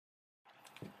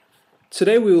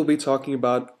Today we will be talking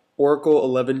about Oracle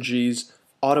 11g's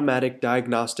Automatic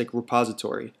Diagnostic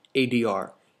Repository,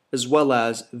 ADR, as well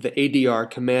as the ADR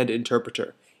Command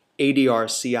Interpreter, ADR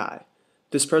CI.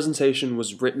 This presentation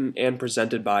was written and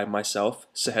presented by myself,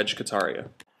 Sahej Kataria.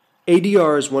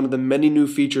 ADR is one of the many new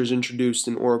features introduced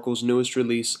in Oracle's newest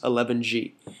release,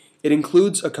 11g. It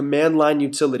includes a command line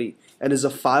utility and is a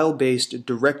file-based,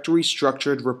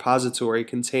 directory-structured repository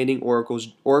containing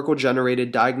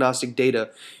Oracle-generated diagnostic data,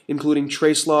 including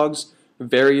trace logs,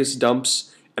 various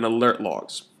dumps, and alert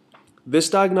logs. This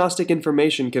diagnostic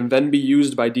information can then be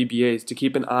used by DBAs to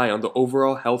keep an eye on the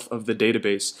overall health of the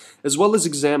database, as well as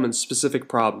examine specific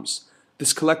problems.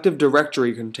 This collective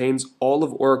directory contains all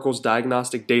of Oracle's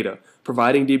diagnostic data,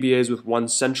 providing DBAs with one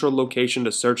central location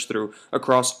to search through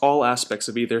across all aspects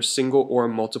of either single or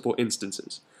multiple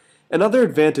instances. Another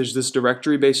advantage this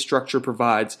directory-based structure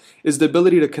provides is the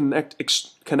ability to connect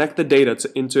the data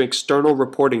into external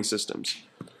reporting systems.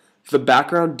 The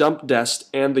background dump dest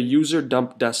and the user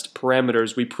dump dest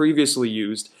parameters we previously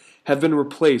used have been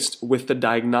replaced with the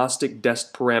diagnostic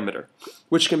dest parameter,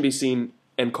 which can be seen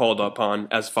and called upon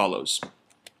as follows.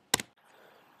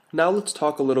 Now let's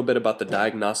talk a little bit about the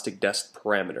diagnostic dest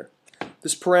parameter.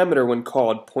 This parameter, when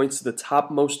called, points to the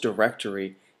topmost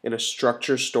directory in a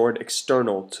structure stored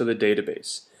external to the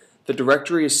database. The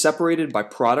directory is separated by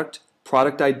product,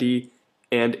 product ID,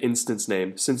 and instance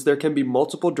name, since there can be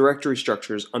multiple directory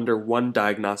structures under one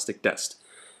diagnostic dest.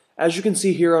 As you can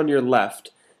see here on your left,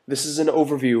 this is an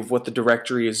overview of what the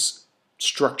directory is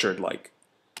structured like.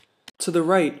 To the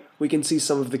right, we can see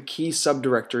some of the key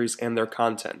subdirectories and their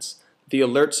contents. The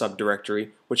alert subdirectory,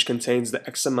 which contains the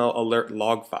XML alert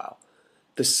log file.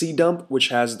 The cdump, which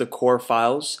has the core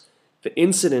files. The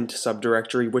incident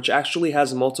subdirectory, which actually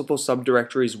has multiple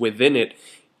subdirectories within it,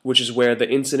 which is where the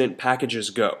incident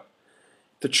packages go.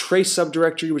 The trace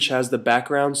subdirectory, which has the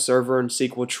background, server, and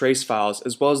SQL trace files,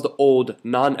 as well as the old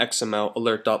non-XML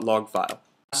alert.log file.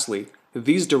 Lastly,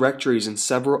 these directories and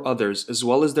several others, as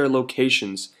well as their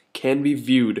locations, can be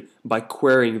viewed by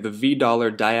querying the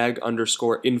 $diag_info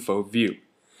view.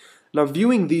 Now,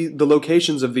 viewing the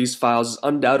locations of these files is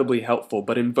undoubtedly helpful,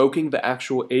 but invoking the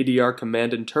actual ADR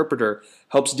command interpreter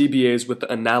helps DBAs with the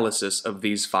analysis of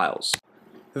these files.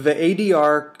 The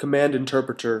ADR command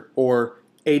interpreter, or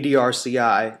ADR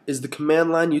CI, is the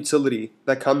command line utility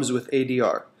that comes with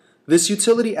ADR. This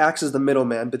utility acts as the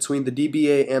middleman between the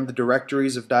DBA and the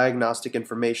directories of diagnostic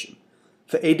information.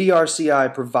 The ADR CI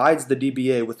provides the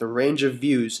DBA with a range of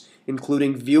views,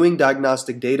 including viewing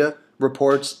diagnostic data,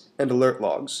 reports, and alert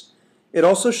logs. It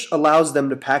also allows them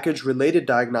to package related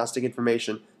diagnostic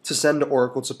information to send to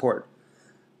Oracle support.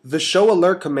 The show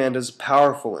alert command is a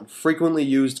powerful and frequently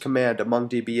used command among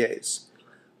DBAs.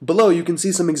 Below you can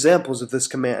see some examples of this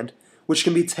command, which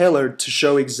can be tailored to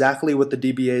show exactly what the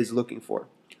DBA is looking for.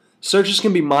 Searches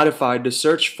can be modified to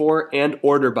search for and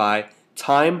order by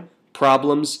time,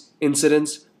 problems,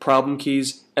 incidents, problem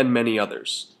keys, and many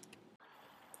others.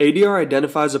 ADR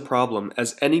identifies a problem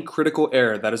as any critical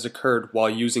error that has occurred while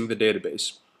using the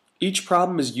database. Each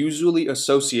problem is usually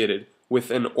associated with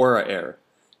an aura error.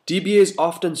 DBAs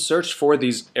often search for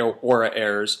these aura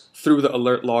errors through the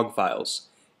alert log files.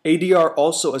 ADR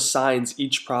also assigns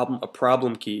each problem a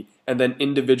problem key and then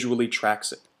individually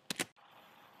tracks it.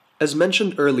 As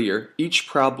mentioned earlier, each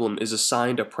problem is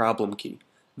assigned a problem key.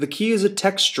 The key is a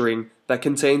text string that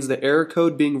contains the error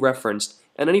code being referenced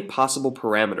and any possible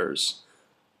parameters.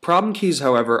 Problem keys,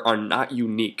 however, are not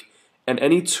unique, and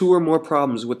any two or more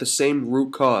problems with the same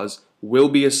root cause will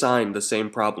be assigned the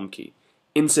same problem key.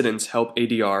 Incidents help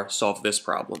ADR solve this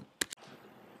problem.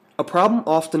 A problem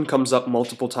often comes up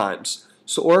multiple times,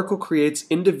 so Oracle creates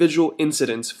individual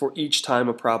incidents for each time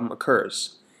a problem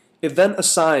occurs. It then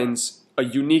assigns a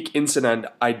unique incident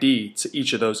ID to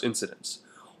each of those incidents.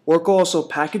 Oracle also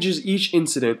packages each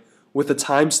incident with a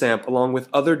timestamp along with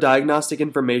other diagnostic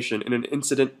information in an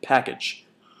incident package.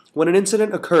 When an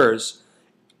incident occurs,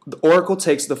 the Oracle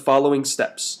takes the following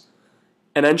steps.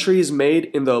 An entry is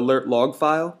made in the alert log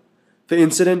file. The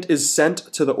incident is sent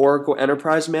to the Oracle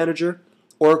Enterprise Manager.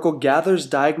 Oracle gathers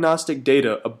diagnostic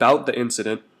data about the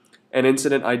incident. An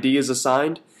incident ID is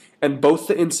assigned, and both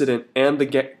the incident and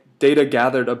the data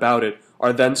gathered about it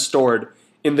are then stored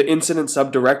in the incident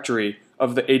subdirectory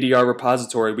of the ADR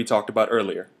repository we talked about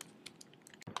earlier.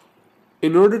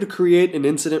 In order to create an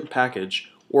incident package,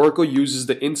 Oracle uses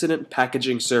the Incident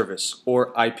Packaging Service,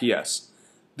 or IPS.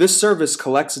 This service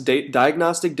collects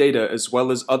diagnostic data as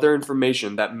well as other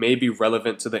information that may be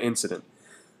relevant to the incident.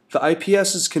 The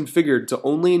IPS is configured to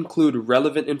only include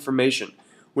relevant information,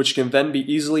 which can then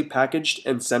be easily packaged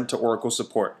and sent to Oracle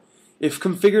support. If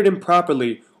configured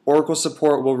improperly, Oracle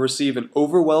support will receive an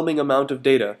overwhelming amount of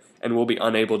data and will be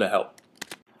unable to help.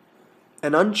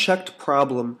 An unchecked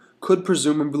problem could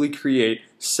presumably create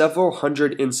several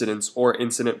hundred incidents or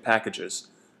incident packages.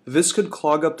 This could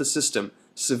clog up the system,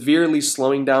 severely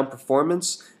slowing down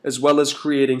performance as well as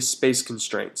creating space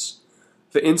constraints.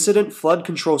 The incident flood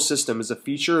control system is a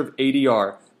feature of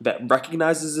ADR that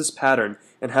recognizes this pattern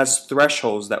and has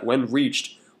thresholds that, when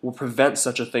reached, will prevent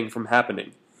such a thing from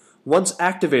happening. Once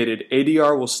activated,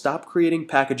 ADR will stop creating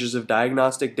packages of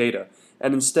diagnostic data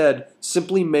and instead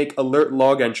simply make alert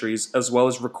log entries as well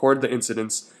as record the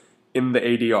incidents in the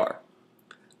ADR.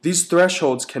 These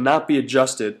thresholds cannot be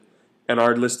adjusted and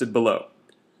are listed below.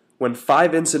 When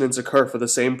 5 incidents occur for the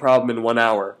same problem in 1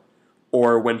 hour,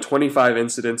 or when 25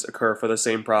 incidents occur for the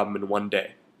same problem in 1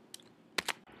 day.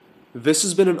 This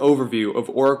has been an overview of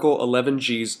Oracle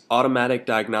 11g's Automatic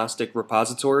Diagnostic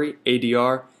Repository,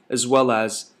 ADR, as well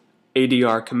as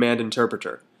ADR Command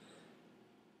Interpreter.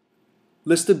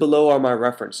 Listed below are my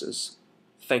references.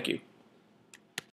 Thank you.